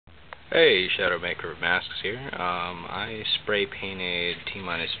Hey, Shadow Maker of Masks here. I spray painted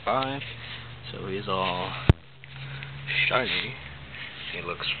T-MiNuS-5, so he's all shiny. He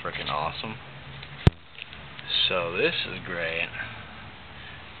looks freaking awesome. So this is great.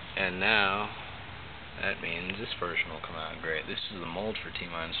 And now, that means this version will come out great. This is the mold for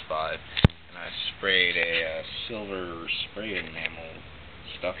T-MiNuS-5, and I sprayed a silver spray enamel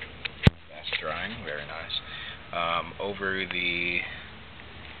stuff. That's drying, very nice. Over the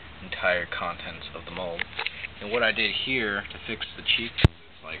entire contents of the mold. And what I did here to fix the cheek,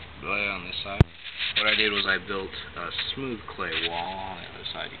 like on this side, what I did was I built a smooth clay wall. On the other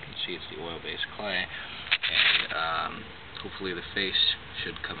side you can see it's the oil-based clay, and hopefully the face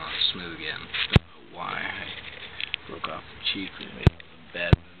should come out smooth again. Don't know why I broke off the cheek and made a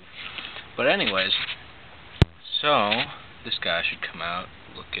bad move. But anyways, so this guy should come out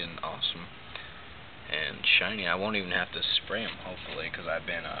looking awesome and shiny. I won't even have to spray them, hopefully, because I've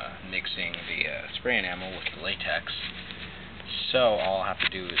been mixing the spray enamel with the latex. So all I'll have to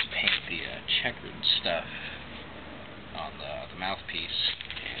do is paint the checkered stuff on the mouthpiece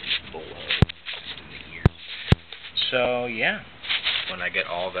and below in the ear. So yeah, when I get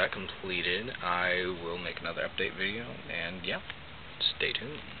all that completed, I will make another update video, and yeah, stay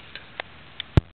tuned.